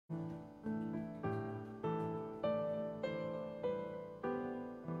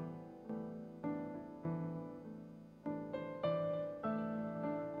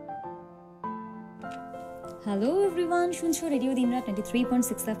Hello everyone, শুনছো radio দিন রাত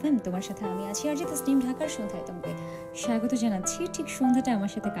 93.6 FM। তোমার সাথে আমি আছি আর যে তসনিম ঢাকার সন্ধ্যায় তোমাকে স্বাগত জানাচ্ছি। ঠিক সন্ধ্যাটা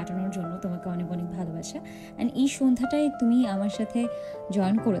আমার সাথে কাটানোর জন্য তোমাকে অনেক অনেক ভালোবাসা। অ্যান্ড এই সন্ধ্যাটাই তুমি আমার সাথে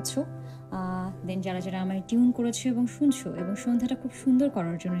জয়েন করেছো, দেন যারা যারা আমার টিউন করেছো এবং শুনছো, এবং সন্ধ্যাটা খুব সুন্দর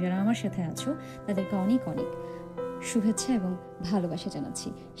করার জন্য যারা আমার সাথে আছো তাদেরকে অনেক অনেক শুভেচ্ছা এবং ভালোবাসা জানাচ্ছি।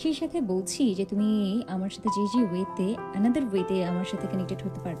 সেই সাথে বলছি যে তুমি আমার সাথে যে যে ওয়েতে অ্যানাদার ওয়েতে আমার সাথে কানেক্টেড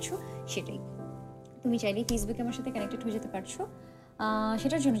হতে পারছো, সেটাই তুমি চাইলে ফেসবুকে আমার সাথে কানেক্টেড হয়ে যেতে পারছো।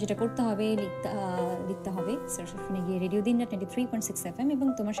 সেটার জন্য যেটা করতে হবে, লিখতে হবে সার্চ অপশনে গিয়ে রেডিও দিন রাত 93.6 FM, এবং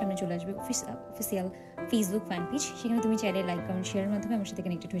তোমার সামনে চলে আসবে অফিসিয়াল ফেসবুক ফ্যান পেজ। সেখানে তুমি চাইলে লাইক কমেন্ট শেয়ারের মাধ্যমে আমার সাথে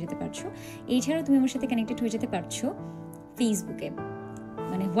কানেক্টেড হয়ে যেতে পারছো। এছাড়াও তুমি আমার সাথে কানেক্টেড হয়ে যেতে পারছো ফেসবুকে,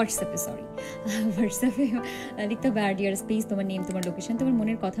 মানে হোয়াটসঅ্যাপে লিখতে হবে আর ডিয়ার স্পেস তোমার নেম, তোমার লোকেশন, তোমার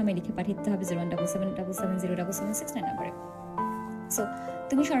মনের কথা আমি লিখে পাঠিয়ে দিতে হবে 01777707707769 নাম্বারে। সো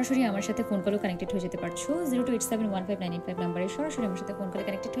তুমি সরাসরি আমার সাথে ফোন কলেও কানেক্টেড হয়ে যেতে পারছো 0287159885 নাম্বারে। সরাসরি আমার সাথে ফোন কলে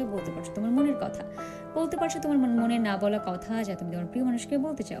কানেক্টেড হয়ে বলতে পারছো তোমার মনের কথা, বলতে পারছো তোমার মনে না বলা কথা যা তুমি তোমার প্রিয় মানুষকে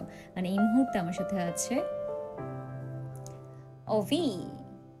বলতে চাও। মানে এই মুহূর্তে আমার সাথে আছে অভি,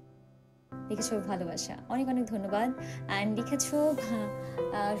 লিখেছো ভালোবাসা, অনেক অনেক ধন্যবাদ। অ্যান্ড লিখেছো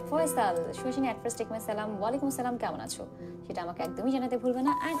ফয়সাল সুহাসিনী অ্যাট ফার্স্ট টেকমাই সালাম, ওয়ালাইকুম আসসালাম, কেমন আছো সেটা আমাকে একদমই জানাতে ভুলবে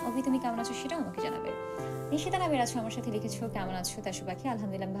না। অ্যান্ড অভি তুমি কেমন আছো সেটাও আমাকে জানাবে। নিশিতা নামের আছো আমার সাথে লিখেছো কেমন আছো তাসু পাখি,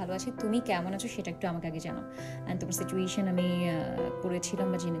 আলহামদুলিল্লাহ আমি ভালো আছি, তুমি কেমন আছো সেটা একটু আমাকে আগে জানাও। অ্যান্ড তোমার সিচুয়েশন আমি পড়েছিলাম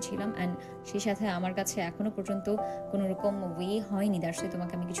বা জেনেছিলাম, অ্যান্ড সেই সাথে আমার কাছে এখনো পর্যন্ত কোনো রকম ওয়ে হয়নি, দ্যাটস ওয়াই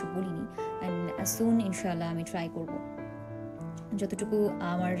তোমাকে আমি কিছু বলিনি। অ্যান্ড সুন ইনশাআল্লাহ আমি ট্রাই করবো যতটুকু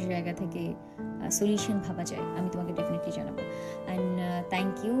আমার জায়গা থেকে সলিউশন ভাবা যায় আমি তোমাকে ডেফিনেটলি জানাবো। And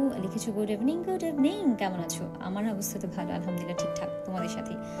thank you. লিখেছো গুড ইভিনিং, কেমন আছো? আমার অবস্থা তো ভালো, আলহামদুলিল্লাহ ঠিকঠাক তোমাদের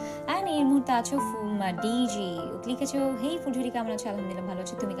সাথে। অ্যান্ড এই মুহূর্তে আছো ডিজি, লিখেছো হেই ফুলঝুরি কেমন আছো? আলহামদুলিল্লাহ ভালো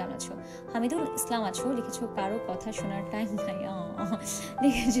আছো, তুমি কেমন আছো? হামিদুল ইসলাম আছো, লিখেছো কারো কথা শোনার টাইম নাই,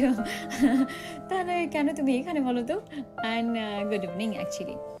 লিখেছো তাহলে কেন তুমি এখানে বলো তো। And good evening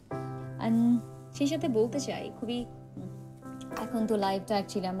actually. And সেই সাথে বলতে চাই খুবই, এখন তো লাইভটা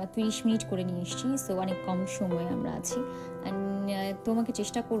অ্যাকচুয়ালি আমরা 30 মিনিট করে নিয়ে এসেছি, সো অনেক কম সময় আমরা আছি। অ্যান্ড তোমাকে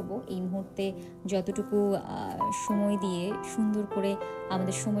চেষ্টা করব এই মুহূর্তে যতটুকু সময় দিয়ে সুন্দর করে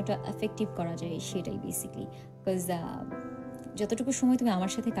আমাদের সময়টা এফেক্টিভ করা যায় সেটাই বেসিকলি। বিকজ যতটুকু সময় তুমি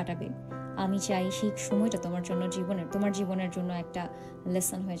আমার সাথে কাটাবে আমি চাই সেই সময়টা তোমার জীবনের জন্য একটা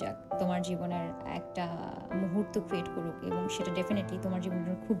লেসন হয়ে যাক, তোমার জীবনের একটা মুহূর্ত ক্রিয়েট করুক, এবং সেটা ডেফিনেটলি তোমার জীবনের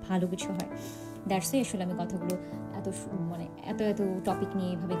জন্য খুব ভালো কিছু হয়। দ্যাটস ওয়াই আসলে আমি কথাগুলো এত টপিক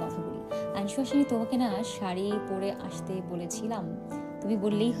নিয়ে এভাবে কথা বলি। অ্যান্ড সুহাসিনী তোমাকে না শাড়ি পরে আসতে বলেছিলাম, তুমি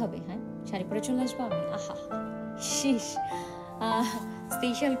বললেই হবে হ্যাঁ শাড়ি পরে চলে আসবো আমি। আহা শেষ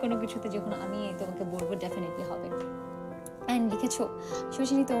স্পেশাল কোনো কিছুতে যখন আমি তোমাকে বলবো ডেফিনেটলি হবে। অ্যান্ড লিখেছো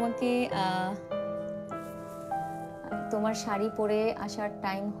সুহাসিনী তোমাকে তোমার শাড়ি পরে আসার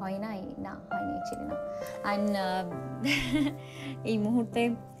টাইম হয়নি অ্যাকচুয়ালি না। অ্যান্ড এই মুহূর্তে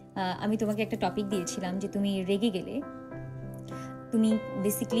আমি তোমাকে একটা টপিক দিয়েছিলাম যে তুমি রেগে গেলে তুমি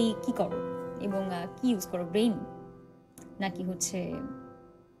বেসিক্যালি কি করো এবং কি ইউজ করো, ব্রেইন নাকি হচ্ছে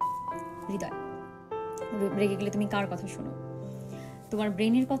হৃদয়? রেগে গেলে তুমি কার কথা শোনো, তোমার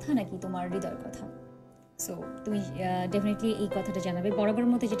ব্রেইনের কথা নাকি তোমার হৃদয়ের কথা? সো তুমি ডেফিনেটলি এই কথাটা জানাবে বরাবর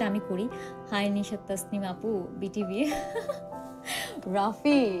মতো যেটা আমি করি। হাই নিশাত, তাসনিম আপু, বিটিভি,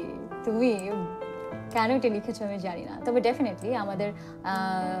 রাফি, তুমি কেন এটা লিখেছো আমি জানি না, তবে ডেফিনেটলি আমাদের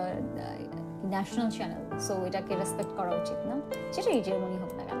ন্যাশনাল চ্যানেল, সো এটাকে রেসপেক্ট করা উচিত না, সেটা যেমনই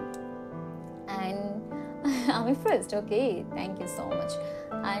হোক না কেন। অ্যান্ড আমি first, okay thank you so much.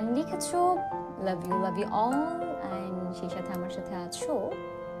 And লিখেছো লাভ ইউ অল। অ্যান্ড সেই সাথে আমার সাথে আছো,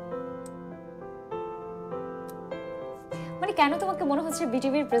 মানে কেন তোমাকে মনে হচ্ছে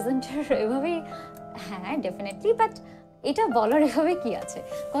বিটিভির প্রেজেন্টার এভাবেই? হ্যাঁ ডেফিনেটলি, বাট এটা বলার এভাবে কি আছে?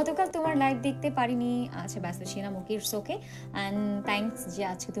 গতকাল তোমার লাইভ দেখতে পারিনি, আচ্ছা ব্যস্ত ছিলাম, okay it's okay. And thanks যে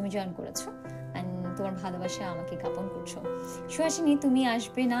আজকে তুমি জয়েন করেছো অ্যান্ড তোমার ভালোবাসা আমাকে জ্ঞাপন করছো। সুহাসিনী তুমি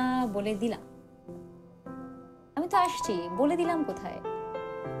আসবে না বলে দিলাম, আমি তো আসছি, বলে দিলাম কোথায়?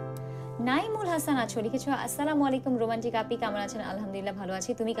 নাইমুল হাসান আছো, লিখেছো আসসালামু আলাইকুম রোমান্টিক আপি, কেমন আছেন? আলহামদুলিল্লাহ ভালো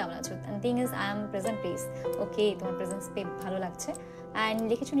আছি, তুমি কেমন আছো? Thing is I am present please. ওকে, তোমার প্রেজেন্স পেয়ে ভালো লাগছে। অ্যান্ড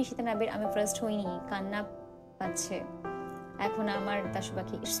লিখেছো নিশিতা নাবের আমি ফার্স্ট হইনি, কান্না পাচ্ছে এখন আমার তাসু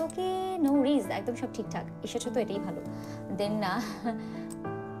পাখি, ইটস ওকে নো রিজ, একদম সব ঠিকঠাক, এসেছো তো এটাই ভালো। দেন না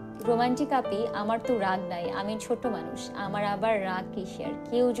রোমান্টিক আপি, আমার তো রাগ নাই, আমি ছোট মানুষ, আমার আবার রাগ কিসের?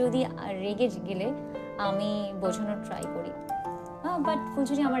 কেউ যদি রেগে গেলে আমি বোঝানোর ট্রাই করি। বাট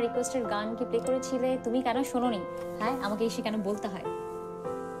ফুলঝুরি আমার রিকোয়েস্টের গান কি প্লে করেছিলে, তুমি কেন শোনোনি? হ্যাঁ আমাকে এসে কেন বলতে হয়?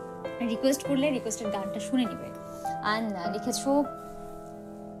 রিকোয়েস্ট করলে রিকোয়েস্টের গানটা শুনে নিবে। অ্যান্ড লিখেছো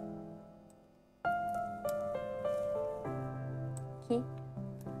দেখি।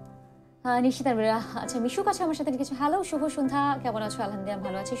 নিশ্চিত আচ্ছা মিশুক আছে আমার সাথে লিখেছে, হ্যালো শুভ সন্ধ্যা, কেমন আছো? আলহামদুলিল্লাহ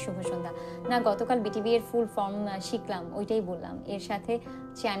ভালো আছি, শুভ সন্ধ্যা। না গতকাল বিটিভি এর ফুল ফর্ম শিখলাম, ওইটাই বললাম, এর সাথে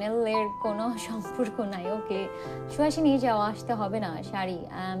চ্যানেলের কোনো সম্পর্ক নাই। ওকে সুহাসিনী, যাওয়া আসতে হবে না শাড়ি,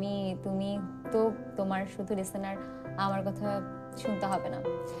 তুমি তো তোমার শুধু লিসেনার, আমার কথা শুনতে হবে না।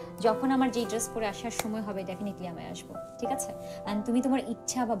 যখন আমার যে ড্রেস পরে আসার সময় হবে ডেফিনেটলি আমি আসবো, ঠিক আছে? অ্যান্ড তুমি তোমার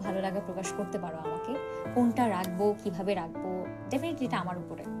ইচ্ছা বা ভালো লাগা প্রকাশ করতে পারো আমাকে, কোনটা রাখবো কিভাবে রাখবো ডেফিনেটলি এটা আমার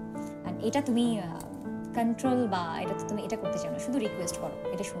উপরে। অ্যান্ড এটা তুমি কন্ট্রোল বা এটা তো তুমি এটা করতে চাও না, শুধু রিকোয়েস্ট করো,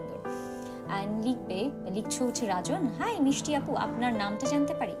 এটা সুন্দর। অ্যান্ড লিখছো হচ্ছে রাজন, হাই মিষ্টি আপু, আপনার নামটা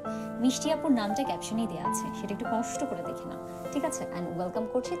জানতে পারি? মিষ্টি আপুর নামটা ক্যাপশনেই দেওয়া আছে, সেটা একটু কষ্ট করে দেখে নাও, ঠিক আছে? অ্যান্ড ওয়েলকাম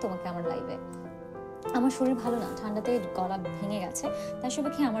করছি তোমাকে আমার লাইভে। আমার শরীর ভালো না, ঠান্ডাতে গলা ভেঙে গেছে, তার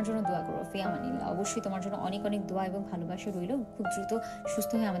সবাইকে আমার জন্য দোয়া করো। ফিয়ামানিল্লাহ, অবশ্যই তোমার জন্য অনেক অনেক দোয়া এবং ভালোবাসা রইল, খুব দ্রুত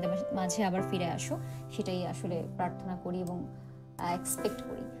সুস্থ হয়ে আমাদের মাঝে আবার ফিরে আসো, সেটাই আসলে প্রার্থনা করি এবং এক্সপেক্ট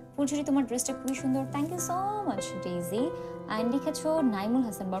করি। ফুলঝুরি, তোমার ড্রেসটা খুবই সুন্দর, thank you so much daisy. And লিখেছো নাইমুল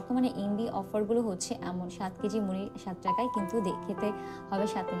হাসান, বর্তমানে এমবি অফারগুলো হচ্ছে এমন 7 কেজি মুড়ি 7 টাকায়, কিন্তু খেতে হবে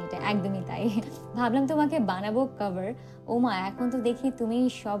 7 মিনিটে। একদমই তাই, ভাবলাম তোমাকে বানাবো কভার। ও মা, এখন তো দেখি তুমি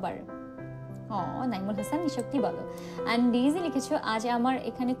সবার। নাইমুল হাসান, এসব কি বলো? অ্যান্ড ডিজি লিখেছো, আজ আমার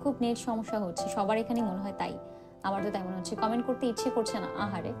এখানে খুব নেট সমস্যা হচ্ছে, সবার এখানে মনে হয় তাই, আমার তো তাই মনে হচ্ছে, কমেন্ট করতে ইচ্ছে করছে না।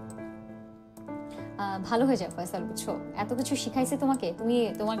 আহারে, ভালো হয়ে যায় ফয়সাল, বুঝছো? এত কিছু শিখাইছে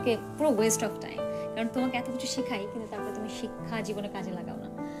তোমাকে পুরো ওয়েস্ট অফ টাইম, কারণ তোমাকে এত কিছু শিখাই কিন্তু তারপরে তুমি শিক্ষা জীবনে কাজে লাগাও না।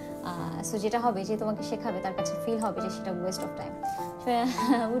 সো যেটা হবে, যে তোমাকে শেখাবে তার কাছে ফিল হবে যে সেটা ওয়েস্ট অফ টাইম,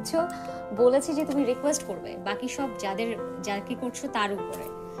 বুঝছো? বলেছি যে তুমি রিকোয়েস্ট করবে, বাকি সব যাকে করছো তার উপরে,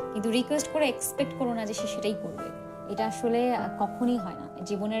 কিন্তু রিকোয়েস্ট করে এক্সপেক্ট করো না যে সে সেটাই করবে, এটা আসলে কখনই হয় না।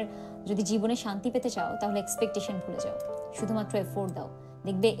 যদি জীবনে শান্তি পেতে চাও তাহলে এক্সপেকটেশন ভুলে যাও, শুধুমাত্র এফোর্ট দাও,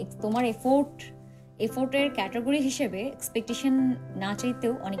 দেখবে তোমার এফোর্টের ক্যাটাগরি হিসেবে এক্সপেকটেশন না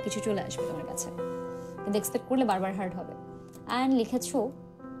চাইতেও অনেক কিছু চলে আসবে তোমার কাছে, কিন্তু এক্সপেক্ট করলে বারবার হার্ট হবে। অ্যান্ড লিখেছো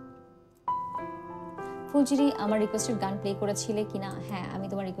ফুলঝুরি, আমার রিকোয়েস্টেড গান প্লে করেছিলে কিনা? হ্যাঁ, আমি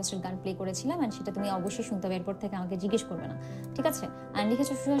তোমার রিকোয়েস্টেড গান প্লে করেছিলাম, অ্যান্ড সেটা তুমি অবশ্যই শুনতে হবে, এরপর থেকে আমাকে জিজ্ঞেস করবে না, ঠিক আছে? অ্যান্ড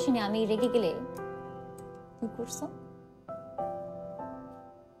লিখেছো সুহাসিনী, আমি রেগে গেলে কি করছো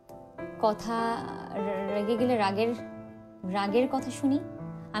কথা, রেগে গেলে রাগের কথা শুনি?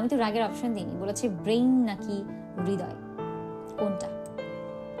 আমি তো রাগের অপশন দিইনি, বলেছি ব্রেইন নাকি হৃদয়, কোনটা?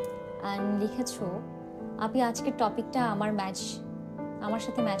 অ্যান্ড লিখেছো আপনি আজকের টপিকটা আমার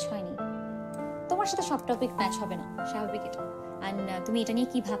সাথে ম্যাচ হয়নি। তোমার সাথে সব টপিক ম্যাচ হবে না, স্বাভাবিক এটা। অ্যান্ড তুমি এটা নিয়ে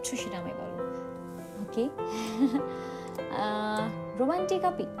কি ভাবছো সেটা আমায় বলো, ওকে? Romantic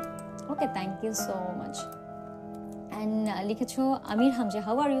Api, okay, thank you so much. And লিখেছো আমির Hamza,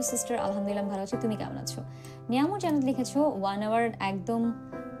 how are you sister? আলহামদুলিল্লাহ ভালো আছি, তুমি কেমন আছো? নিয়ামু জানাত লিখেছো 1 আওয়ার একদম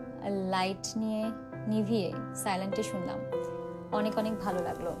লাইট নিভিয়ে সাইলেন্টে শুনলাম, অনেক অনেক ভালো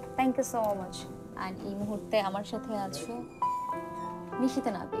লাগলো, thank you so much. And এই মুহূর্তে আমার সাথে আছো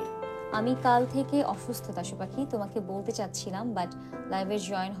নিশিতা নাবির, আমি কাল থেকে অসুস্থ দাসু পাখি, তোমাকে বলতে চাচ্ছিলাম, বাট লাইভে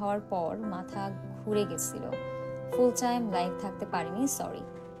জয়েন হওয়ার পর মাথা ঘুরে গেছিল, ফুল টাইম লাইভ থাকতে পারিনি, sorry.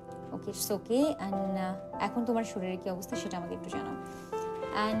 Okay, it's okay. And এখন তোমার শরীরের কি অবস্থা সেটা আমাকে একটু জানাও।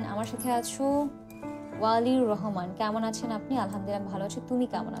 অ্যান্ড আমার সাথে আছো ওয়ালিউর রহমান, কেমন আছেন আপনি? আলহামদুলিল্লাহ ভালো আছো, তুমি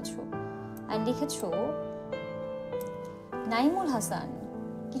কেমন আছো? অ্যান্ড লিখেছো নাইমুল হাসান,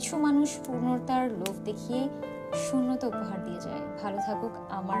 কিছু মানুষ পূর্ণতার লোভ দেখিয়ে শূন্যতা উপহার দিয়ে যায়, ভালো থাকুক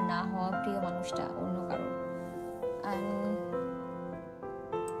আমার না হওয়া প্রিয় মানুষটা অন্য কারো।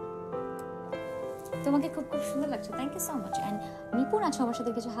 তোমাকে খুব খুব সুন্দর লাগছে, thank you so much. And নিপুণ আছো আমার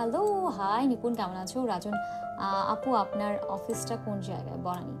সাথে কিছু, হ্যালো হাই নিপুণ, কেমন আছো? রাজন আপু, আপনার অফিসটা কোন জায়গায়?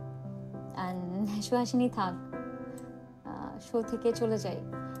 বনানি। অ্যান্ড সুহাসিনী, থাক শো থেকে চলে যাই,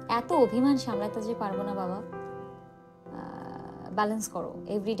 এত অভিমান সামলাতে যে পারবো না বাবা, ব্যালেন্স করো।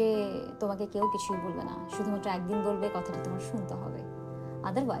 এভরিডে তোমাকে কেউ কিছুই বলবে না, শুধুমাত্র একদিন বলবে, কথাটা তোমার শুনতে হবে,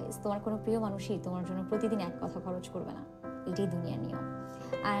 আদারওয়াইজ তোমার কোনো প্রিয় মানুষই তোমার জন্য প্রতিদিন এক কথা খরচ করবে না, এটাই দুনিয়ার নিয়ম।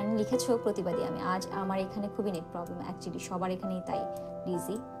 অ্যান্ড লিখেছো প্রতিবাদী আমি, আজ আমার এখানে খুবই নেট প্রবলেম, অ্যাকচুয়ালি সবার এখানেই তাই,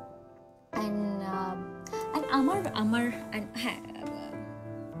 ডিজি। অ্যান্ড হ্যাঁ,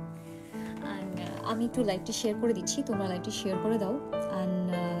 আমি একটু লাইভটি শেয়ার করে দিচ্ছি, তোমরা লাইভটি শেয়ার করে দাও। অ্যান্ড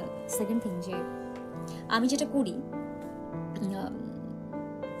সেকেন্ড থিং, যে আমি যেটা করি,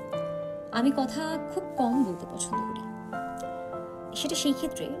 আমি কথা খুব কম বলতে পছন্দ করি, সেটা সেই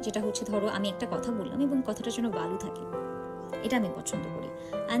ক্ষেত্রে যেটা হচ্ছে, ধরো আমি একটা কথা বললাম এবং কথাটার জন্য ভ্যালু থাকে, এটা আমি পছন্দ করি।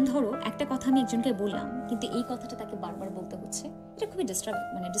 অ্যান্ড ধরো একটা কথা আমি একজনকে বললাম, কিন্তু এই কথাটা তাকে বারবার বলতে হচ্ছে, এটা খুবই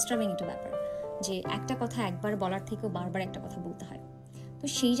ডিস্টার্বিং একটা ব্যাপার, যে একটা কথা একবার বলার থেকেও বারবার একটা কথা বলতে হয়। তো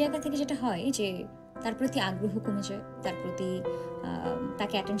সেই জায়গা থেকে যেটা হয় যে তার প্রতি আগ্রহ কমে যায়, তার প্রতি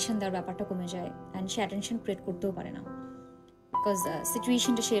তাকে অ্যাটেনশন দেওয়ার ব্যাপারটা কমে যায়, অ্যান্ড সে অ্যাটেনশন ক্রিয়েট করতেও পারে না। বিকজ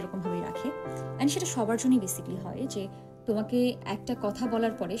সিচুয়েশনটা সে এরকমভাবেই রাখে। অ্যান্ড সেটা সবার জন্যই বেসিকলি হয় যে তোমাকে একটা কথা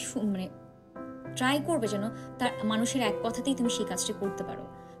বলার পরে মানে ট্রাই করবে যেন তার মানুষের এক কথাতেই তুমি সেই কাজটা করতে পারো।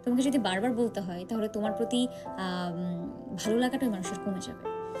 তোমাকে যদি বারবার বলতে হয় তাহলে তোমার প্রতি ভালো লাগাটা ওই মানুষের কমে যাবে।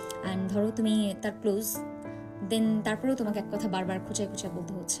 অ্যান্ড ধরো তুমি তার ক্লোজ, দেন তারপরেও তোমাকে এক কথা বারবার খোঁচায় খোঁচায়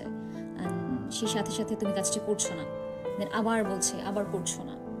বলতে হচ্ছে, সেই সাথে সাথে তুমি কাজটা করছো না, দেন আবার বলছে, আবার করছো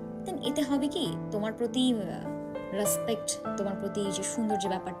না, দেন এতে হবে কি তোমার প্রতি রেসপেক্ট, তোমার প্রতি যে সুন্দর যে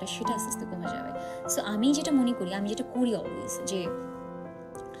ব্যাপারটা সেটা আস্তে আস্তে কমে যাবে। সো আমি যেটা মনে করি, আমি যেটা করি অলওয়েজ, যে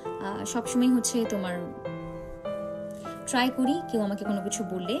সবসময় হচ্ছে তোমার ট্রাই করি কেউ আমাকে কোনো কিছু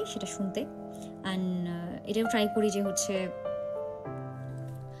বললে সেটা শুনতে। অ্যান্ড এটাও ট্রাই করি যে হচ্ছে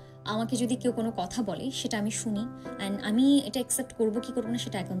আমাকে যদি কেউ কোনো কথা বলে সেটা আমি শুনি, অ্যান্ড আমি এটা অ্যাকসেপ্ট করবো কি করবো না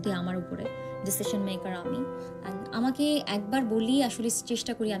সেটা একান্তই আমার উপরে, ডিসিশন মেকার আমি। অ্যান্ড আমাকে একবার বললেই আসলে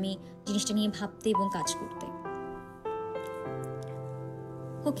চেষ্টা করি আমি জিনিসটা নিয়ে ভাবতে এবং কাজ করতে।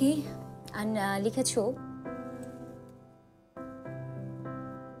 ওকে, অ্যান্ড লিখেছো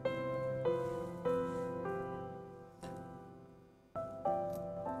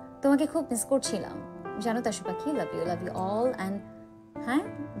তোমাকে খুব মিস করছিলাম জানো তাসু পাখি, লাভ ইউ অল। অ্যান্ড হ্যাঁ,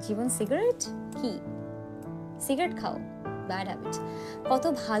 জীবন সিগারেট কি, সিগারেট খাও, ব্যাড হ্যাবিট। কত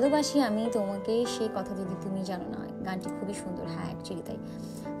ভালোবাসি আমি তোমাকে সেই কথা যদি তুমি জানো না। গানটি খুবই সুন্দর, হ্যাঁ অ্যাকচুয়ালি তাই।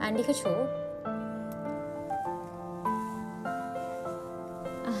 অ্যান্ড লিখেছো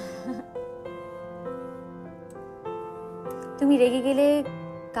তুমি রেগে গেলে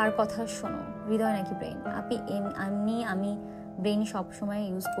কার কথা শোনো, হৃদয় নাকি ব্রেন? আমি ব্রেন সবসময়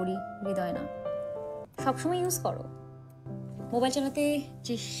ইউজ করি, হৃদয় না। সবসময় ইউজ করো। মোবাইল চালাতে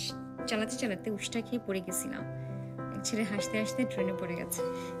চালাতে উষ্টা খেয়ে পড়ে গেছিলাম, এক ছেলে হাসতে হাসতে ট্রেনে পড়ে গেছে।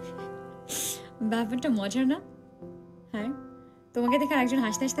 ব্যাপারটা মজার না? হ্যাঁ, তোমাকে দেখে একজন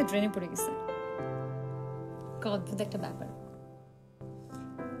হাসতে হাসতে ট্রেনে পড়ে গেছে, অদ্ভুত একটা ব্যাপার।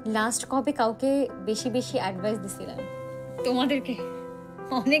 লাস্ট কবে কাউকে বেশি বেশি অ্যাডভাইস দিছিলাম? তোমাদেরকে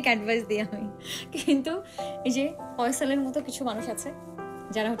অনেক অ্যাডভাইস দিই আমি, কিন্তু এই যে ফয়সালের মতো কিছু মানুষ আছে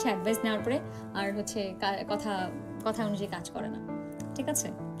যারা হচ্ছে অ্যাডভাইস নেওয়ার পরে আর হচ্ছে কথা অনুযায়ী কাজ করে না, ঠিক আছে,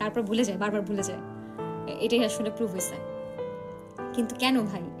 তারপর ভুলে যায়, বারবার ভুলে যায়। এটাই আসলে প্রুভ হয়েছে। কিন্তু কেন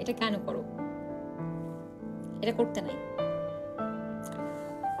ভাই, এটা কেন করো? এটা করতে নাই।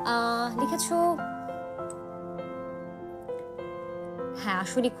 লিখেছো হ্যাঁ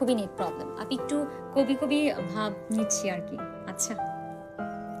আসলে খুবই নেট প্রবলেম। আপনি একটু কবি কবি ভাব নিচ্ছি আর কি। আচ্ছা,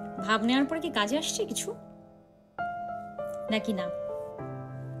 ভাব নেওয়ার পরে কি কাজে আসছে কিছু নাকি না?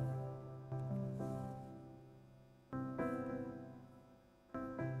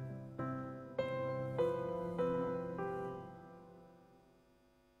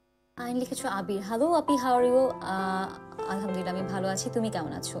 আইন লিখেছো আবির, hello Api, how are you? আলহামদুলিল্লাহ আমি ভালো আছি, তুমি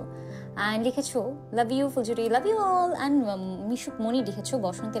কেমন আছো? আইন লিখেছো love you Fuljhuri, love you all. And মিশুক মনি লিখেছো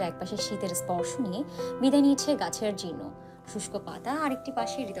বসন্তের এক পাশে শীতের স্পর্শ নিয়ে বিদায় নিচ্ছে গাছের জীর্ণ শুষ্ক পাতা, আরেকটি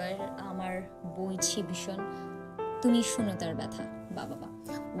পাশে হৃদয়ের আমার বইছি ভীষণ তুমি শূন্যতার ব্যথা। বাবা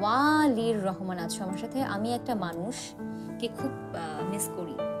ওয়ালির রহমান আছো আমার সাথে। আমি একটা মানুষকে খুব মিস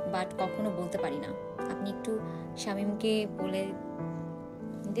করি, বাট কখনো বলতে পারি না। আপনি একটু শামীমকে বলে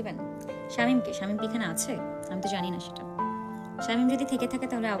দিবেন? শামীম এখানে আছে? আমি তো জানি না সেটা। শামীম যদি থেকে থাকে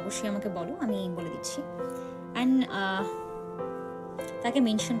তাহলে অবশ্যই আমাকে বলো, আমি বলে দিচ্ছি। অ্যান্ড তাকে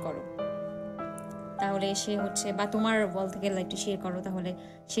মেনশন করো, তাহলে সে হচ্ছে, বা তোমার ওয়াল থেকে লাইকটা শেয়ার করো, তাহলে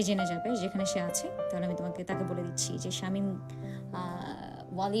সে জেনে যাবে যেখানে সে আছে। তাহলে আমি তাকে বলে দিচ্ছি যে শামীম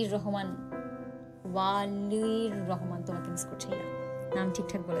ওয়ালির রহমান তোমাকে মিস করছে। নাম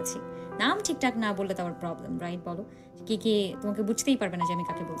ঠিকঠাক বলেছি? নাম ঠিকঠাক না বললে তো আবার প্রবলেম, রাইট? বলো কে তোমাকে বুঝতেই পারবে না যে আমি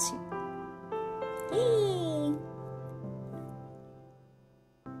কাকে বলছি।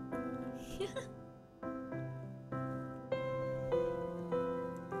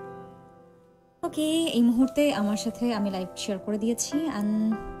 ওকে, এই মুহূর্তে আমার সাথে আমি লাইভ শেয়ার করে দিয়েছি, অ্যান্ড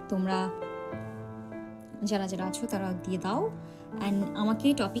তোমরা যারা আছো তারা দিয়ে দাও। অ্যান্ড আমাকে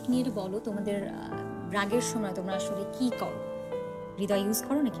টপিক নিয়ে বলো, তোমাদের রাগের সময় তোমরা আসলে কি করো? হৃদয় ইউজ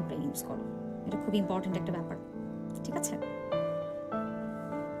করো নাকি ব্রেন ইউজ করো? এটা খুব ইম্পর্টেন্ট একটা ব্যাপার, ঠিক আছে?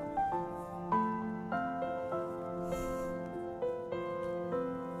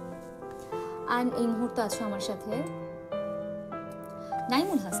 অ্যান্ড এই মুহূর্তে আছো আমার সাথে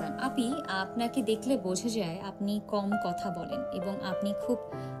নাইমুল হাসান। আপি, আপনাকে দেখলে বোঝা যায় আপনি কম কথা বলেন এবং আপনি খুব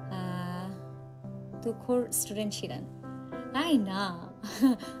তুখোর স্টুডেন্ট ছিলেন। তাই না?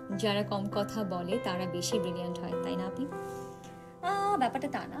 যারা কম কথা বলে তারা বেশি ব্রিলিয়ান্ট হয়, তাই না আপনি? ব্যাপারটা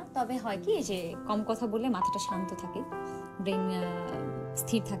তা না, তবে হয় কি যে কম কথা বললে মাথাটা শান্ত থাকে, ব্রেন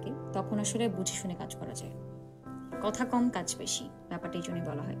স্থির থাকে, তখন আসলে বুঝে শুনে কাজ করা যায়। কথা কম কাজ বেশি, ব্যাপারটা এই জন্যই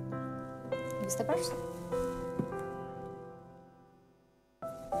বলা হয়। বুঝতে পারছো?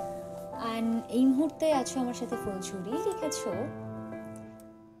 অ্যান্ড এই মুহূর্তে আছো আমার সাথে ফুলঝুরি লিখেছো,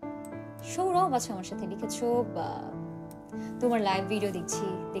 সৌরভ আছো আমার সাথে লিখেছো, তোমার লাইভ ভিডিও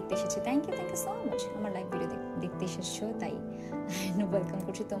দেখতে এসেছি, থ্যাংক ইউ সো মাচ, আমার লাইভ ভিডিও দেখতে এসেছো তাই ওয়েলকাম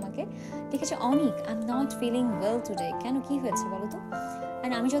করছি তোমাকে। লিখেছো অনিক, I am not feeling well today, কেন কি হয়েছে বলো তো?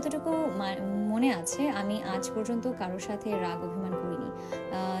 অ্যান্ড আমি যতটুকু মনে আছে আমি আজ পর্যন্ত কারোর সাথে রাগ অভিমান করিনি,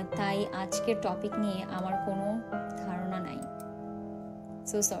 তাই আজকের টপিক নিয়ে আমার কোনো ধারণা নাই।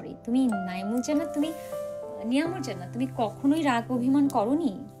 So sorry. তুমি নাইমুল জান্নাত, তুমি নিয়ামুল জান্নাত, তুমি কখনোই রাগ অভিমান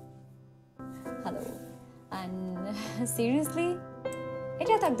করোনি? হ্যালো। অ্যান্ড সিরিয়াসলি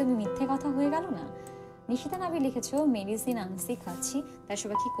এটা তো একদমই মিথ্যে কথা হয়ে গেল না? নিশিতা নাবি লিখেছো মেডিসিন আনছি, খাচ্ছি, তার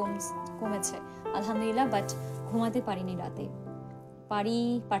সবাই কি কমেছে আলহামদুলিল্লাহ, বাট ঘুমাতে পারিনি রাতে,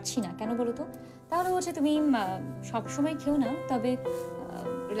 পারছি না, কেন বলো তো? তাহলে বলছে তুমি সবসময় খেও না, তবে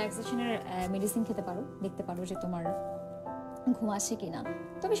রিল্যাক্সেশনের মেডিসিন খেতে পারো, দেখতে পারো যে তোমার ঘুম আসে কিনা,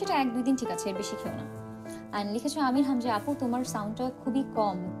 তবে সেটা 1-2 দিন ঠিক আছে, এর বেশি খেও না। আর লিখেছো আমির হামজা আপু তোমার সাউন্ডটা খুবই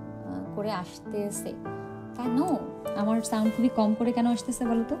কম করে আসতেছে, কেন আমার সাউন্ড খুবই কম করে কেন আসতেছে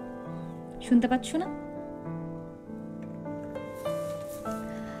বলো তো? শুনতে পাচ্ছ না?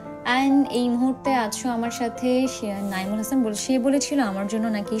 অ্যান্ড এই মুহূর্তে আছো আমার সাথে নাইমুল হাসান, সে বলেছিল আমার জন্য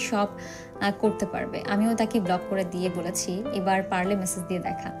নাকি সব করতে পারবে, আমিও তাকে ব্লক করে দিয়ে বলেছি এবার পারলে মেসেজ দিয়ে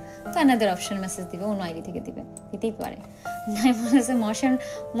দেখা, তো অ্যানাদার অপশন মেসেজ দিবে, অন্য আইডি থেকে দিতেই পারে। নাইমুল হাসান মশার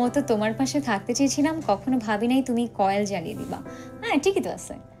মতো তোমার পাশে থাকতে চেয়েছিলাম, কখনো ভাবি নাই তুমি কয়েল জ্বালিয়ে দিবা। হ্যাঁ ঠিকই তো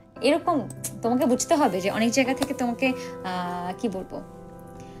আছে, এরকম তোমাকে বুঝতে হবে যে অনেক জায়গা থেকে তোমাকে কি বলবো,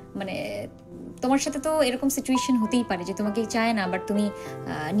 মানে তোমার সাথে তো এরকম সিচুয়েশন হতেই পারে যে তোমাকে চায় না, বাট তুমি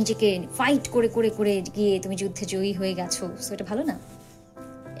নিজেকে ফাইট করে করে করে গিয়ে তুমি যুদ্ধে জয়ী হয়ে গেছো, সো এটা ভালো না,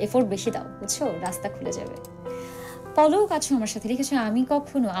 এফোর্ট বেশি দাও, বুঝছো, রাস্তা খুলে যাবে। পলক আছো আমার সাথে লিখেছো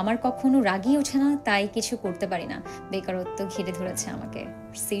আমার কখনো রাগই ওঠে না, তাই কিছু করতে পারি না, বেকারত্ব ঘিরে ধরেছে আমাকে।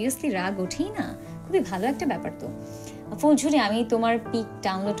 সিরিয়াসলি রাগ ওঠেই না? খুবই ভালো একটা ব্যাপার তো। ফুলঝুরি আমি তোমার পিক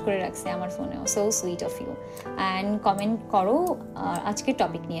ডাউনলোড করে রাখছি আমার ফোনেও, so sweet of you. And comment করো আজকের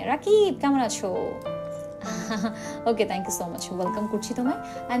টপিক নিয়ে। রাকিব কেমন আছো? ওকে, thank you so much, welcome করছি তোমায়।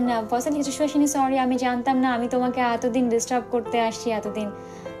 অ্যান্ড ফয়সাল লিখেছো সুহাসিনী সরি আমি জানতাম না, আমি তোমাকে এতদিন ডিস্টার্ব করতে আসছি এতদিন,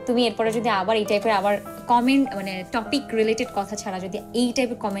 তুমি এরপরে যদি আবার এই টাইপের আবার কমেন্ট, মানে টপিক রিলেটেড কথা ছাড়া যদি এই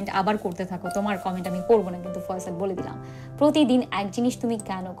টাইপের কমেন্ট আবার করতে থাকো, তোমার কমেন্ট আমি পড়বো না কিন্তু ফয়সাল, বলে দিলাম। প্রতিদিন এক জিনিস তুমি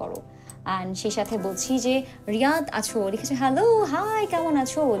কেন করো? অ্যান্ড সেই সাথে বলছি যে রিয়াদ আছো লিখেছো হ্যালো হাই কেমন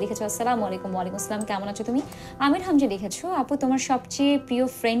আছো, লিখেছো আসসালামু আলাইকুম। ওয়ালাইকুম আসসালাম, কেমন আছো তুমি? আমির হামজা লিখেছো আপু তোমার সবচেয়ে প্রিয়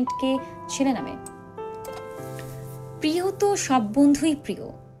ফ্রেন্ডকে ছেলে নামে? প্রিয় তো সব বন্ধুই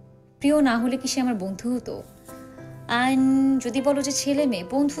প্রিয় না হলে কি সে আমার বন্ধু হতো? অ্যান্ড যদি বলো যে ছেলে মেয়ে,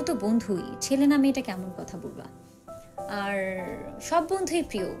 বন্ধু তো বন্ধুই, ছেলে না মেয়েটা কেমন কথা বলবা? আর সব বন্ধুই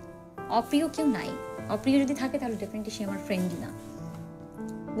প্রিয়, অপ্রিয় কেউ নাই, অপ্রিয় যদি থাকে তাহলে ডেফিনেটলি সে আমার ফ্রেন্ডই না,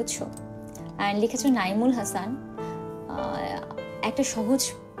 বুঝছো? অ্যান্ড লিখেছো নাইমুল হাসান একটা সহজ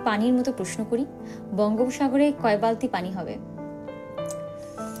পানির মতো প্রশ্ন করি, বঙ্গোপসাগরে কয় বালতি পানি হবে?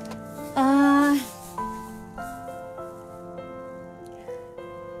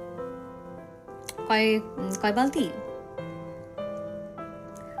 কয় বালতি?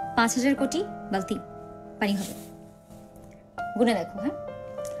 5,000 কোটি বালতি পানি হবে, গুনে দেখো। হ্যাঁ।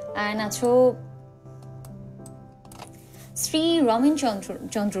 অ্যান্ড আছো শ্রী রমেন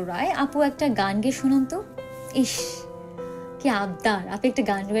চন্দ্র রায় আপু একটা গান গেয়ে শুনুন তো। ইস কি আবদার, আপনি একটা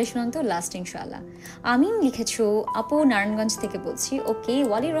গান গেয়ে শুনুন তো লাস্ট ইনশাআল্লাহ। আমি লিখেছো আপু নারায়ণগঞ্জ থেকে বলছি। ওকে।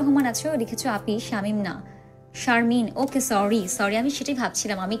 ওয়ালির রহমান আছো লিখেছো আপি শামিম না শারমিন। ওকে সরি আমি সেটাই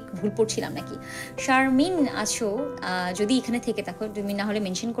ভাবছিলাম আমি ভুল পড়ছিলাম নাকি। শারমিন আছো, যদি এখানে থেকে থাকো তুমি না হলে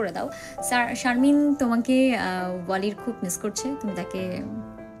মেনশন করে দাও। শারমিন তোমাকে ওয়ালির খুব মিস করছে, তুমি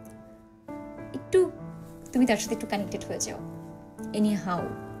তার সাথে একটু কানেক্টেড হয়ে যাও, এনি হাউ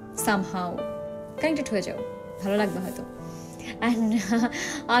সামহাউ কানেক্টেড হয়ে যাও, ভালো লাগবে হয়তো। অ্যান্ড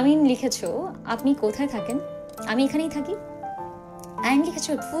আমিন লিখেছো আপনি কোথায় থাকেন? আমি এখানেই থাকি। অ্যান্ড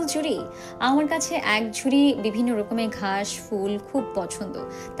লিখেছো ফুলঝুরি আমার কাছে এক ঝুড়ি বিভিন্ন রকমের ঘাস ফুল খুব পছন্দ,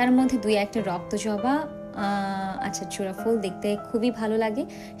 তার মধ্যে 2-1টা রক্ত জবা আচ্ছা জোড়া ফুল দেখতে খুবই ভালো লাগে,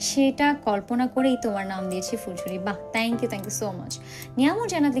 সেটা কল্পনা করেই তোমার নাম দিয়েছি ফুলঝুরি। বাহ, thank you so much. Niamur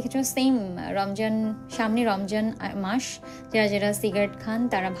জানাত লিখেছো সেম, সামনে রমজান মাস, যারা সিগারেট খান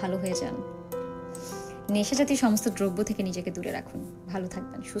তারা ভালো হয়ে যান, নেশাজাতীয় সমস্ত দ্রব্য থেকে নিজেকে দূরে রাখুন, ভালো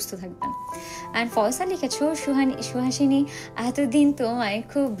থাকবেন, সুস্থ থাকবেন। অ্যান্ড ফয়সা লিখেছো সুহাসিনী এতদিন তোমায়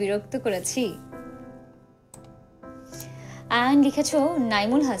খুব বিরক্ত করেছি। অ্যান্ড লিখেছো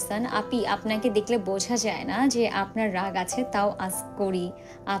নাইমুল হাসান, আপি আপনাকে দেখলে বোঝা যায় না যে আপনার রাগ আছে, তাও আজ করি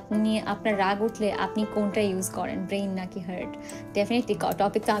আপনার রাগ উঠলে আপনি কোনটা ইউজ করেন, ব্রেইন নাকি হার্ট? ডেফিনেটলি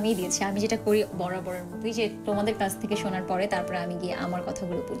টপিক তো আমিই দিয়েছি, আমি যেটা করি বরাবরের মতোই, যে তোমাদের কাছ থেকে শোনার পরে তারপরে আমি গিয়ে আমার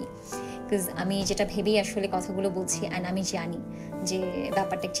কথাগুলো বলি, বিকজ আমি যেটা ভেবেই আসলে কথাগুলো বলছি, অ্যান্ড আমি জানি যে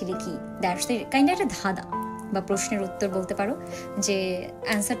ব্যাপারটা অ্যাকচুয়ালি কি। দ্যাটস দ্য কাইন্ড একটা ধাঁধা বা প্রশ্নের উত্তর বলতে পারো, যে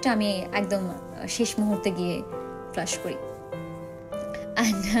অ্যান্সারটা আমি একদম শেষ মুহূর্তে গিয়ে ফ্লাশ করি।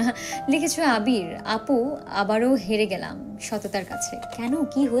 অ্যান্ড লিখেছো আবির, আপু আবারও হেরে গেলাম সততার কাছে, কেন,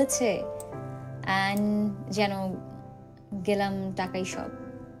 কি হয়েছে? অ্যান্ড যেন গেলাম টাকাই সব,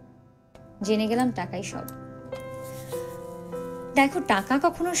 জেনে গেলাম টাকাই সব। দেখো, টাকা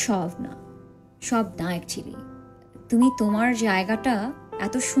কখনো সব না অ্যাকচুয়ালি। তুমি তোমার জায়গাটা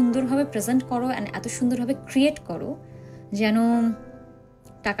এত সুন্দরভাবে প্রেজেন্ট করো অ্যান্ড এত সুন্দরভাবে ক্রিয়েট করো যেন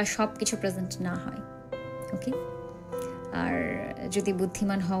টাকা সব কিছু প্রেজেন্ট না হয়। ওকে, আর যদি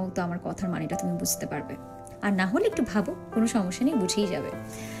বুদ্ধিমান হও তো আমার কথার মানেটা তুমি বুঝতে পারবে, আর না হলে একটু ভাবো, কোনো সমস্যা নেই, বুঝেই যাবে।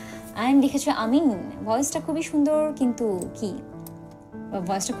 অ্যান্ড লিখেছো আমিন, ভয়েসটা খুবই সুন্দর, কিন্তু কি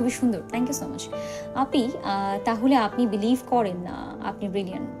ভয়েসটা খুবই সুন্দর, থ্যাংক ইউ সো মাচ। আপি তাহলে আপনি বিলিভ করেন না আপনি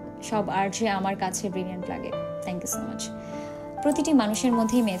ব্রিলিয়ান্ট? সব আর যে আমার কাছে ব্রিলিয়ান্ট লাগে, থ্যাংক ইউ সো মাচ। প্রতিটি মানুষের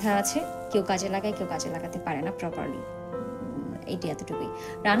মধ্যেই মেধা আছে, কেউ কাজে লাগায়, কেউ কাজে লাগাতে পারে না প্রপারলি, এটি এতটুকুই।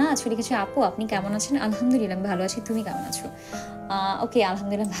 রানা আছো লিখেছো আপু আপনি কেমন আছেন? আলহামদুলিল্লাহ ভালো আছি, তুমি কেমন আছো? ওকে,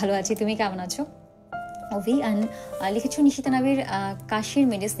 আলহামদুলিল্লাহ ভালো আছি, তুমি কেমন আছো? ওভি। অ্যান্ড লিখেছো নিশিতা নাবির, কাশির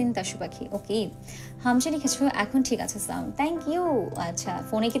মেডিসিন তাসু পাখি। ওকে, হামজা লিখেছো এখন ঠিক আছে সাউন্ড, থ্যাংক ইউ। আচ্ছা,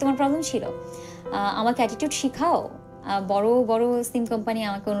 ফোনে কি তোমার প্রবলেম ছিল? আমাকে অ্যাটিটিউড শিখাও। বড় বড় সিম কোম্পানি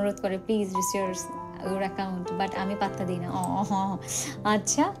আমাকে অনুরোধ করে প্লিজ রিসিওর ইউর অ্যাকাউন্ট, বাট আমি পাত্তা দিই না।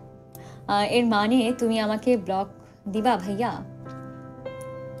 আচ্ছা, এর মানে তুমি আমাকে ব্লক দিবা ভাইয়া?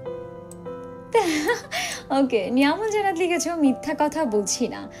 ওকে, নিয়ামুল জানাত লিখেছো মিথ্যা কথা বলছি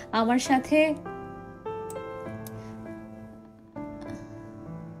না, আমার সাথে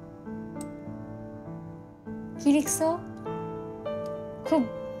কি লিখছো? খুব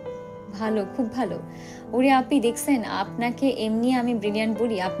ভালো, খুব ভালো। ওরে আপনি দেখছেন, আপনাকে এমনি আমি ব্রিলিয়ান্ট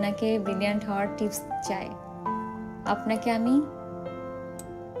বলি, আপনাকে ব্রিলিয়ান্ট হওয়ার টিপস চাই, আপনাকে আমি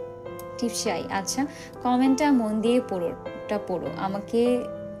টিপস চাই। আচ্ছা, কমেন্টটা মন দিয়ে পড়ো, আমাকে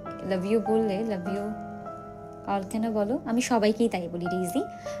লাভ ইউ বললে লাভ ইউ কালকে না বলো, আমি সবাইকেই তাই বলি রিজি।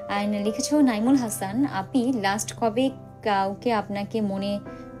 অ্যান্ড লিখেছো নাইমুল হাসান, আপনি লাস্ট কবে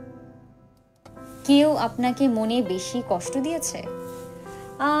কেউ আপনাকে মনে বেশি কষ্ট দিয়েছে?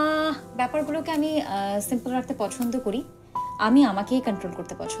 ব্যাপারগুলোকে আমি সিম্পল রাখতে পছন্দ করি, আমি আমাকেই কন্ট্রোল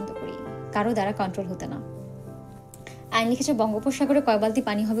করতে পছন্দ করি, কারো দ্বারা কন্ট্রোল হতে না। অ্যান্ড লিখেছো বঙ্গোপসাগরে কয় বালতি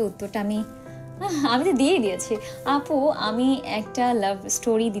পানি হবে? উত্তরটা আমি তো দিয়েই দিয়েছি আপু, আমি একটা লাভ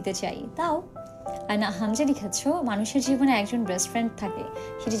স্টোরি দিতে চাই, তাও না। হামজা লিখেছো মানুষের জীবনে একজন বেস্ট ফ্রেন্ড থাকে,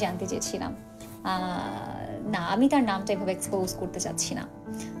 সেটি জানতে চেয়েছিলাম। না, আমি তার নামটা এভাবে এক্সপোজ করতে চাচ্ছি না,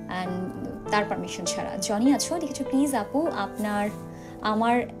 অ্যান্ড তার পারমিশন ছাড়া। জনি আছো লিখেছো প্লিজ আপু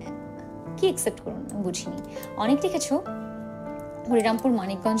আমার কি অ্যাকসেপ্ট করুন, বুঝিনি। অনেক লিখেছো হরিরামপুর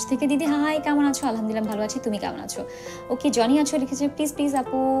মানিকগঞ্জ থেকে, দিদি হাই কেমন আছো? আলহামদুলিল্লাহ ভালো আছি, তুমি কেমন আছো? ওকে, জনি আছো লিখেছো প্লিজ প্লিজ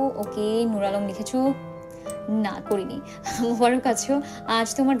আপু। ওকে, নুর আলম লিখেছো না করিনি। মুবারক আছো, আজ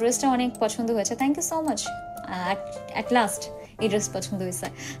তোমার ড্রেসটা অনেক পছন্দ হয়েছে, thank you so much. At last এই ড্রেস পছন্দ হয়েছে।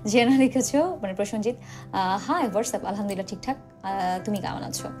 জেনা লিখেছো, মানে প্রসঞ্জিৎ, হাই হোয়াটসঅ্যাপ, আলহামদুলিল্লাহ ঠিকঠাক, তুমি কেমন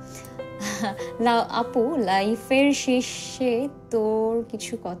আছো? আপু লাইফের শেষে তোর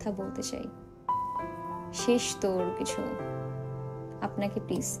কিছু কথা বলতে চাই, শেষ তোর কিছু, আপনাকে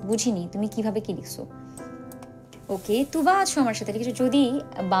প্লিজ, বুঝিনি তুমি কিভাবে কি লিখছো। ওকে, তুবা আছো আমার সাথে লিখেছো যদি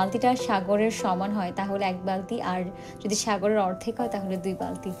বালতিটা সাগরের সমান হয় তাহলে এক বালতি, আর যদি সাগরের অর্ধেক হয় তাহলে 2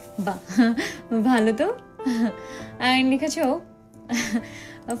 বালতি। বাহ, ভালো তো। অ্যান্ড লিখেছো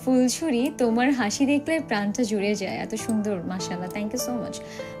ফুলছুরি, তোমার হাসি দেখলে প্রাণটা জুড়ে যায়, এত সুন্দর, মাশাআল্লাহ, থ্যাংক ইউ সো মাচ।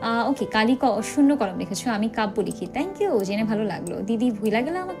 ওকে, কালী শূন্য কলম লিখেছো আমি কাব্য লিখি, থ্যাংক ইউ, জেনে ভালো লাগলো। দিদি ভুলা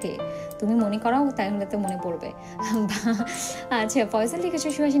গেলে আমাকে, তুমি মনে করাও তাহলে তো মনে পড়বে। আচ্ছা, ফয়সাল লিখেছো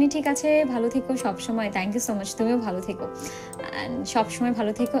সুহাসিনী ঠিক আছে, ভালো থেকো সবসময়, থ্যাংক ইউ সো মাচ, তুমিও ভালো থেকো, অ্যান্ড সবসময়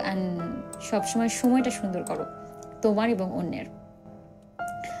ভালো থেকো, অ্যান্ড সবসময় সময়টা সুন্দর করো তোমার এবং অন্যের।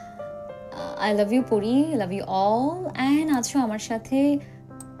 আই লাভ ইউ পরি, লাভ ইউ অল। অ্যান্ড আছো আমার সাথে,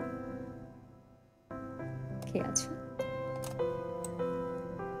 কে আছো?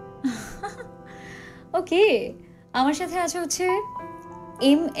 ওকে, আমার সাথে আছে হচ্ছে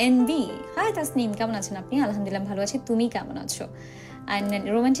MNB। হাই তাসনিম, কেমন আছেন আপনি? আলহামদুলিল্লাহ ভালো আছি, তুমি কেমন আছো? অ্যান্ড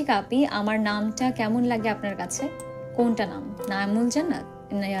রোমান্টিক আপি, আমার নামটা কেমন লাগে আপনার কাছে? কোনটা নাম? নাইমুল জান্নাত,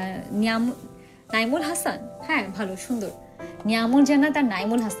 নাইমুল হাসান? হ্যাঁ, ভালো, সুন্দর, নিয়ামুল জান্নাত আর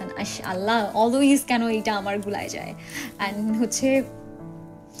নাইমুল হাসান, আল্লাহ অলওয়েজ কেন এটা আমার গুলায় যায়। অ্যান্ড হচ্ছে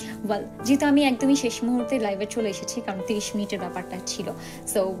যেহেতু আমি একদমই শেষ মুহূর্তে লাইভে চলে এসেছি, কারণ 30 মিনিটের ব্যাপারটা ছিল,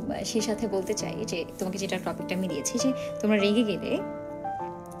 সো সেই সাথে বলতে চাই যে তোমাকে যেটা টপিকটা আমি দিয়েছি, যে তোমরা রেগে গেলে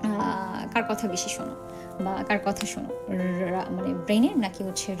কার কথা বেশি শোনো বা কার কথা শোনো, মানে ব্রেনের নাকি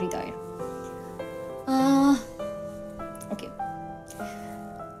হচ্ছে হৃদয়ের? ওকে,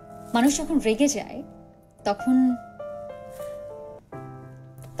 মানুষ যখন রেগে যায়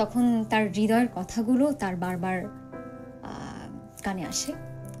তখন তার হৃদয়ের কথাগুলো তার বারবার কানে আসে,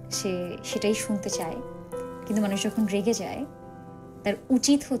 সে সেটাই শুনতে চায়। কিন্তু মানুষ যখন রেগে যায় তার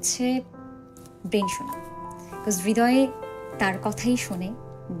উচিত হচ্ছে ব্রেন শোনা, বিকজ হৃদয়ে তার কথাই শোনে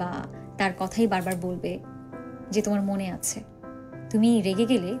বা তার কথাই বারবার বলবে যে তোমার মনে আছে। তুমি রেগে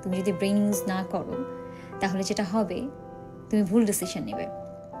গেলে তুমি যদি ব্রেন ইউজ না করো তাহলে যেটা হবে, তুমি ভুল ডিসিশন নেবে,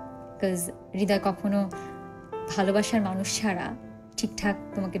 বিকজ হৃদয় কখনো ভালোবাসার মানুষ ছাড়া ঠিকঠাক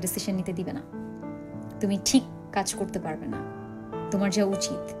তোমাকে ডিসিশন নিতে দিবে না। তুমি ঠিক কাজ করতে পারবে না, তোমার যা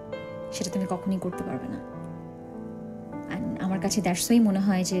উচিত সেটা তুমি কখনই করতে পারবে না। অ্যান্ড আমার কাছে দ্যাটসই মনে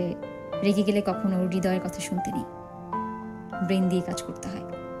হয় যে রেগে গেলে কখনো হৃদয়ের কথা শুনতে নেই, ব্রেন দিয়ে কাজ করতে হয়।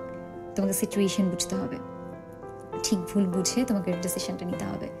 তোমাকে সিচুয়েশন বুঝতে হবে, ঠিক ভুল বুঝে তোমাকে ডিসিশনটা নিতে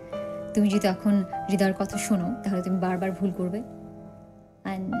হবে। তুমি যদি এখন হৃদয়ের কথা শোনো তাহলে তুমি বারবার ভুল করবে।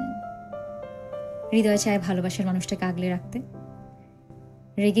 অ্যান্ড হৃদয় চায় ভালোবাসার মানুষটাকে আগলে রাখতে।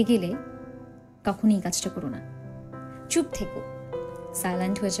 রেগে গেলে কখনই এই কাজটা করো না, চুপ থেকো,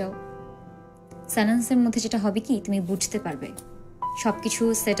 সাইলেন্ট হয়ে যাও। সাইলেন্সের মধ্যে যেটা হবে কি, তুমি বুঝতে পারবে, সব কিছু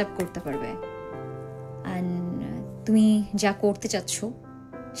সেট আপ করতে পারবে, অ্যান্ড তুমি যা করতে চাচ্ছ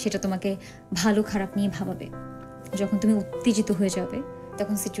সেটা তোমাকে ভালো খারাপ নিয়ে ভাবাবে। যখন তুমি উত্তেজিত হয়ে যাবে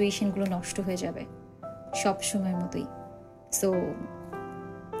তখন সিচুয়েশনগুলো নষ্ট হয়ে যাবে সব সময়ের মতোই। সো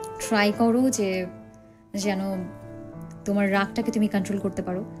ট্রাই করো যে যেন তোমার রাগটাকে তুমি কন্ট্রোল করতে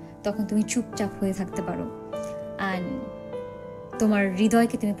পারো, তখন তুমি চুপচাপ হয়ে থাকতে পারো। অ্যান্ড তোমার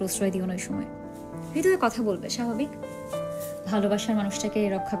হৃদয়কে তুমি প্রশ্রয় দিও না ওই সময়। হৃদয়ে কথা বলবে, স্বাভাবিক। ভালোবাসার মানুষটাকে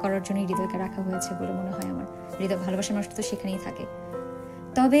রক্ষা করার জন্যই হৃদয়কে রাখা হয়েছে বলে মনে হয় আমার। হৃদয় ভালোবাসার মানুষটা তো সেখানেই থাকে।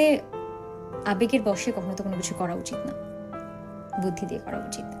 তবে আবেগের বশে কখনো তো কোনো কিছু করা উচিত না, বুদ্ধি দিয়ে করা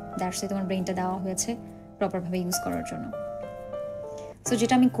উচিত। দ্যাটস তোমার ব্রেনটা দেওয়া হয়েছে প্রপারভাবে ইউজ করার জন্য। সো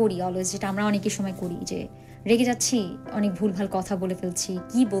যেটা আমি করি অলওয়েজ, যেটা আমরা অনেকের সময় করি, যে রেগে যাচ্ছি, অনেক ভুলভাল কথা বলে ফেলছি,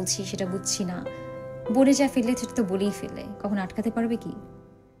 কি বলছি সেটা বুঝছি না, বলে যা ফেললে সেটা তো বলেই ফেললে, কখন আটকাতে পারবে কি?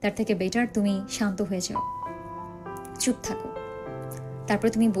 তার থেকে বেটার তুমি শান্ত হয়ে যাও, চুপ থাকো, তারপরে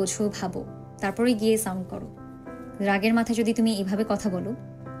তুমি বোঝো, ভাবো, তারপরে গিয়ে সাউন্ড করো। রাগের মাথায় যদি তুমি এইভাবে কথা বলো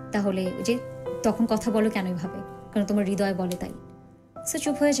তাহলে যে তখন কথা বলো কেন এইভাবে, কারণ তোমার হৃদয় বলে তাই। সো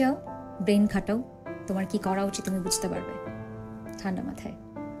চুপ হয়ে যাও, ব্রেন খাটাও, তোমার কি করা উচিত তুমি বুঝতে পারবে ঠান্ডা মাথায়।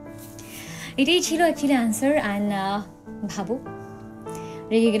 এটাই ছিল অ্যাকচুয়ালি অ্যান্সার। অ্যান্ড ভাবো,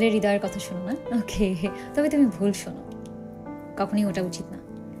 রেগে গেলে হৃদয়ের কথা শোনো না, ওকে, তবে তুমি ভুল শোনো, কখনোই ওটা উচিত না।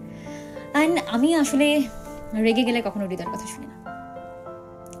 অ্যান্ড আমি আসলে রেগে গেলে কখনো হৃদয়ের কথা শুনি না,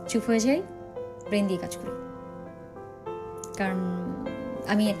 চুপ হয়ে যাই, ব্রেন দিয়ে কাজ করি, কারণ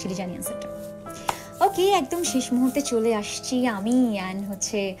আমি অ্যাকচুয়ালি জানি অ্যান্সারটা। ওকে, একদম শেষ মুহূর্তে চলে আসছি আমি। অ্যান্ড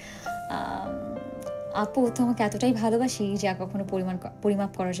হচ্ছে আপু, তোমাকে এতটাই ভালোবাসি যা কখনো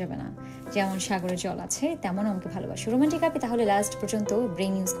পরিমাপ করা যাবে না। যেমন সাগরের জল আছে তেমন আমাকে ভালোবাসো। রোমান্টিক আপি, তাহলে লাস্ট পর্যন্ত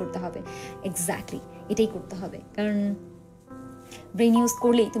ব্রেন ইউজ করতে হবে। এক্স্যাক্টলি এটাই করতে হবে, কারণ ব্রেন ইউজ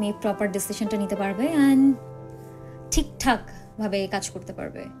করলেই তুমি প্রপার ডিসিশনটা নিতে পারবে অ্যান্ড ঠিকঠাকভাবে কাজ করতে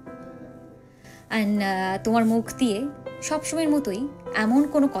পারবে। অ্যান্ড তোমার মুখ দিয়ে সবসময়ের মতোই এমন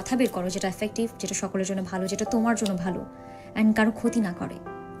কোনো কথা বের করো যেটা এফেক্টিভ, যেটা সকলের জন্য ভালো, যেটা তোমার জন্য ভালো অ্যান্ড কারো ক্ষতি না করে,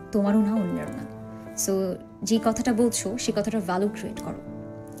 তোমারও না অন্যেরও না। সো যে কথাটা বলছো সে কথাটা ভ্যালু ক্রিয়েট করো,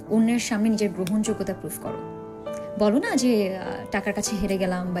 অন্যের সামনে নিজের গ্রহণযোগ্যতা প্রুফ করো। বলো না যে টাকার কাছে হেরে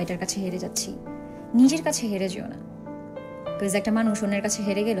গেলাম বা এটার কাছে হেরে যাচ্ছি, নিজের কাছে হেরে যেও না। বিকজ একটা মানুষ অন্যের কাছে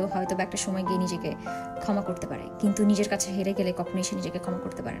হেরে গেলেও হয়তো একটা সময় গিয়ে নিজেকে ক্ষমা করতে পারে, কিন্তু নিজের কাছে হেরে গেলে কখনোই সে নিজেকে ক্ষমা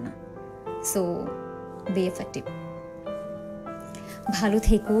করতে পারে না। সো বি এফেক্টিভ, ভালো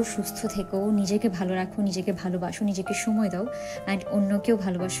থেকো, সুস্থ থেকো, নিজেকে ভালো রাখো, নিজেকে ভালোবাসো, নিজেকে সময় দাও অ্যান্ড অন্যকেও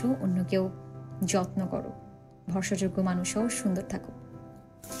ভালোবাসো, অন্যকেও যত্ন করো, ভরসাযোগ্য মানুষও, সুন্দর থাকো।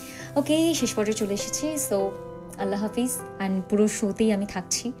 ওকে, শেষ পর্যায়ে চলে এসেছি। So Allah Hafiz. অ্যান্ড পুরো শোতেই আমি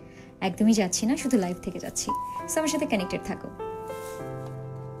থাকছি, একদমই যাচ্ছি না, শুধু লাইভ থেকে যাচ্ছি। সো আমার সাথে কানেক্টেড থাকো।